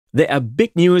there are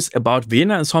big news about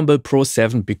Vienna Ensemble Pro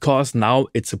 7 because now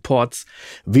it supports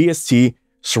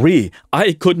VST3.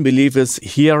 I couldn't believe this.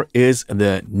 Here is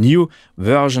the new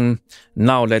version.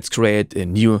 Now let's create a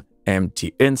new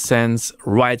empty instance.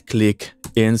 Right click,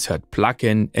 insert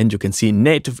plugin, and you can see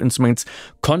native instruments,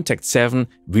 Contact 7,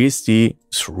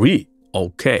 VST3.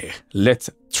 Okay, let's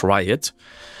try it.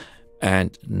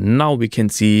 And now we can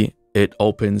see it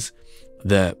opens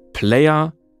the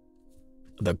player,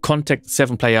 the Contact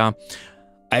 7 player.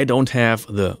 I don't have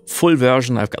the full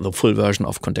version. I've got the full version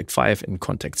of Contact 5 and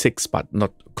Contact 6, but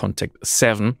not Contact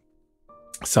 7.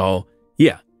 So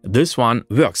yeah, this one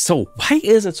works. So why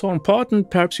is it so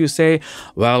important? Perhaps you say,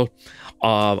 well,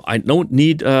 I don't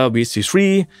need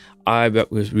VST3. I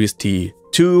work with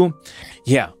VST2.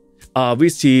 Yeah,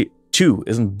 VST2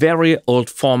 is a very old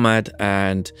format,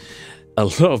 and a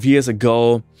lot of years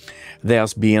ago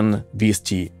there's been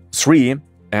VST3.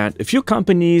 And a few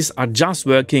companies are just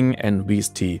working in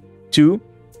VST2,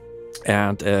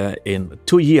 and in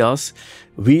 2 years,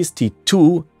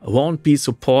 VST2 won't be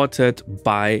supported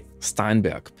by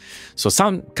Steinberg. So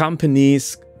some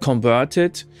companies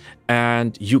converted,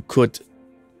 and you could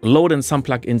load in some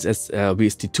plugins as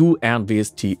VST2 and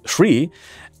VST3,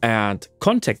 and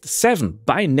Contact 7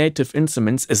 by Native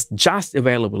Instruments is just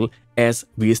available as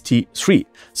VST3.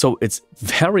 So it's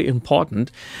very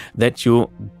important that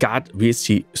you got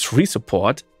VST3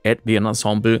 support at Vienna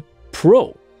Ensemble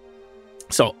Pro.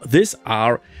 So these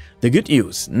are the good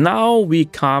news. Now we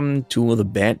come to the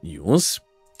bad news,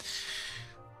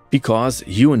 because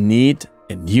you need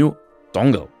a new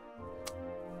dongle.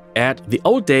 At the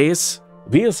old days,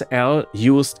 VSL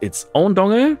used its own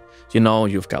dongle. You know,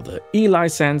 you've got the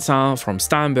e-licenser from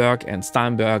Steinberg, and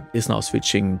Steinberg is now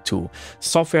switching to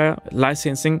software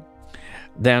licensing.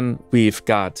 Then we've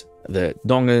got the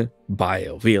dongle by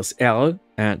VSL,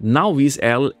 and now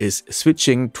VSL is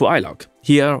switching to iLok.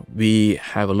 Here we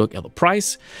have a look at the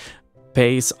price.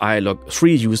 Pays iLok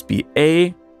 3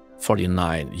 USB-A,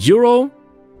 49 euro.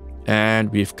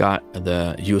 And we've got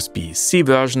the USB-C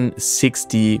version,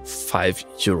 65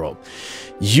 euro.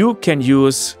 You can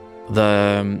use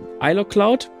the iLok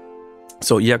Cloud,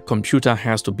 so your computer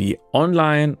has to be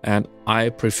online, and I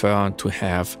prefer to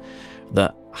have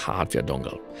the hardware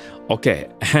dongle. Okay,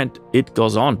 and it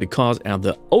goes on, because in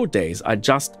the old days I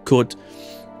just could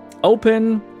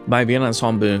open my Vienna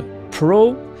Ensemble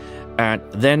Pro and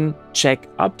then check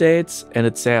updates, and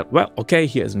it said, well, okay,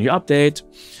 here's a new update.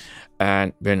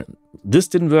 And when this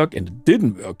didn't work, and it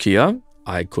didn't work here,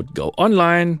 I could go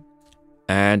online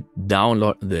and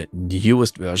download the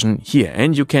newest version here.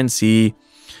 And you can see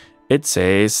it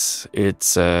says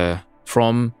it's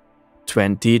from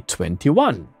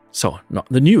 2021. So not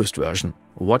the newest version.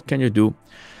 What can you do?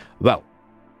 Well,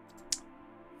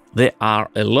 there are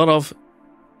a lot of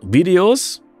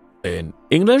videos in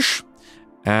English,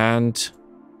 and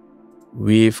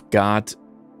we've got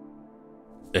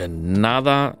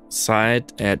another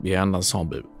site at Vienna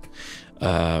Ensemble.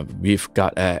 We've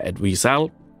got at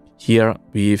VSL. Here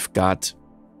we've got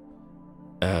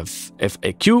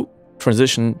FAQ,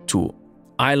 transition to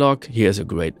iLok. Here's a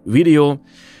great video.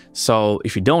 So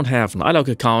if you don't have an iLok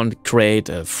account, create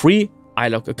a free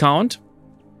iLok account.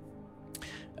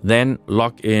 Then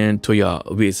log into your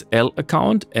VSL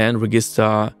account and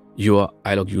register your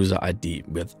iLok user ID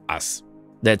with us.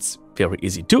 That's very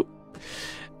easy too.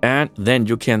 And then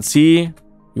you can see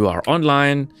you are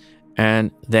online, and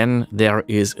then there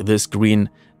is this green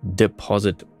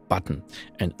deposit button.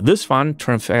 And this one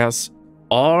transfers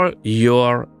all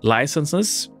your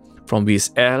licenses from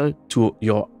VSL to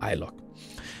your iLok.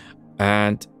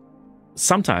 And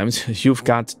sometimes you've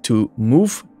got to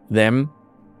move them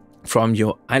from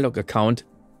your iLok account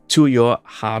to your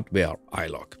hardware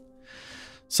iLok.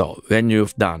 So when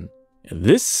you've done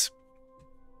this,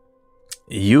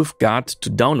 you've got to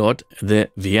download the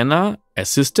Vienna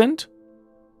Assistant.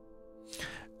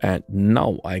 And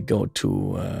now I go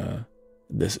to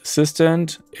this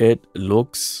assistant. It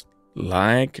looks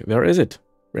like, where is it?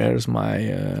 Where is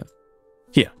my,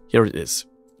 here it is.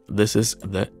 This is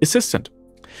the assistant.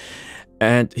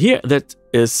 And here, that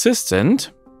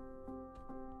assistant,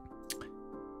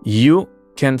 you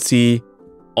can see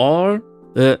all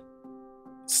the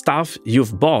stuff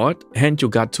you've bought, and you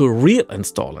got to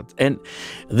reinstall it. And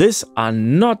these are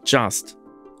not just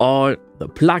all the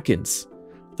plugins,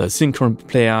 the Synchron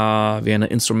Player, Vienna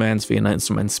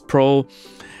Instruments Pro,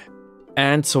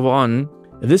 and so on.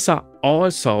 These are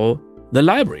also the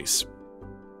libraries.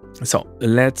 So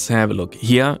let's have a look.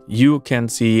 Here you can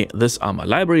see these are my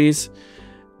libraries,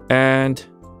 and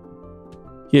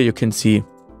here you can see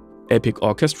Epic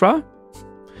Orchestra.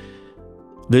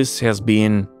 This has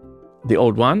been the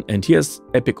old one, and here's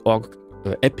Epic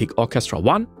Orchestra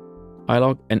 1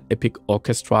 iLog and Epic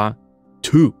Orchestra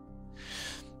 2.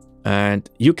 And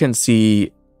you can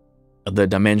see the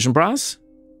Dimension Brass,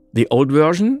 the old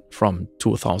version from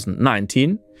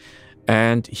 2019,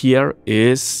 and here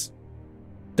is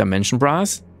Dimension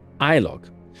Brass iLog.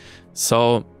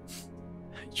 So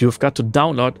you've got to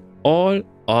download all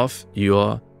of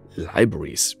your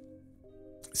libraries.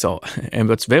 So, and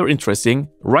what's very interesting,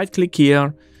 right click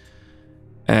here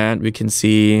and we can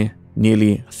see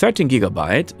nearly 13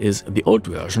 gigabyte is the old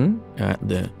version,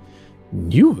 the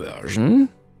new version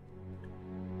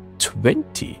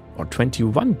 20 or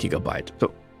 21 gigabyte.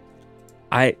 So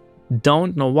I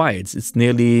don't know why it's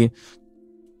nearly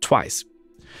twice.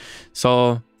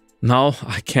 So now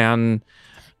I can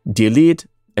delete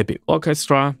Epic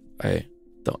Orchestra. I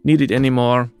don't need it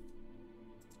anymore.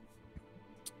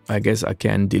 I guess I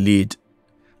can delete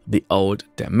the old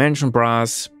Dimension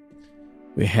Brass.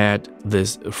 We had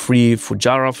this free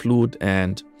Fujara flute,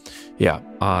 and yeah,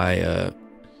 I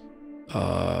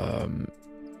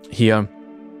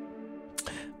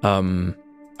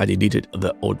deleted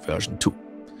the old version too.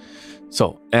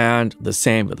 So, and the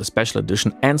same with the special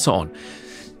edition and so on.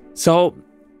 So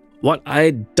what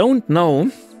I don't know,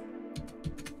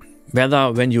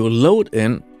 whether when you load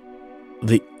in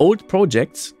the old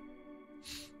projects,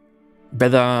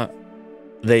 whether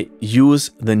they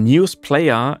use the newest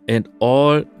player and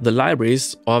all the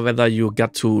libraries, or whether you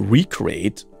got to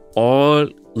recreate all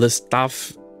the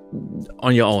stuff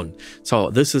on your own.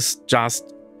 So this is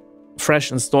just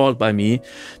fresh installed by me.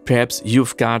 Perhaps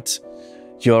you've got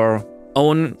your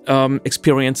own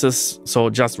experiences, so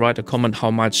just write a comment how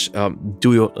much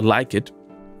do you like it.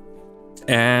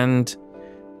 And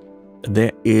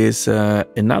there is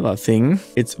another thing.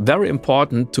 It's very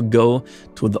important to go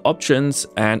to the options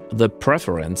and the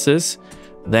preferences,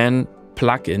 then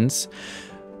plugins,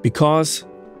 because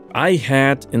I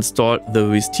had installed the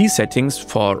VST settings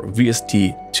for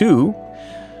VST2,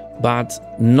 but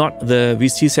not the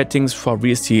VST settings for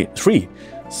VST3.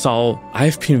 So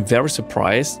I've been very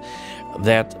surprised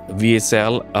that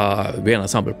Vienna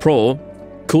Ensemble Pro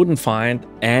couldn't find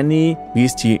any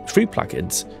VST3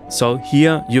 plugins. So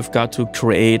here you've got to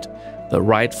create the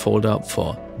right folder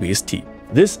for VST.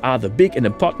 These are the big and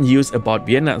important news about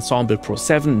Vienna Ensemble Pro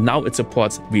 7. Now it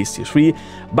supports VST3,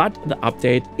 but the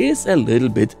update is a little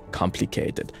bit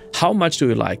complicated. How much do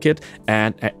you like it?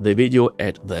 And at the video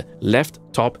at the left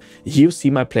top, you see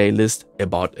my playlist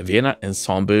about Vienna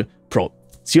Ensemble Pro.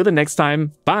 See you the next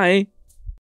time. Bye!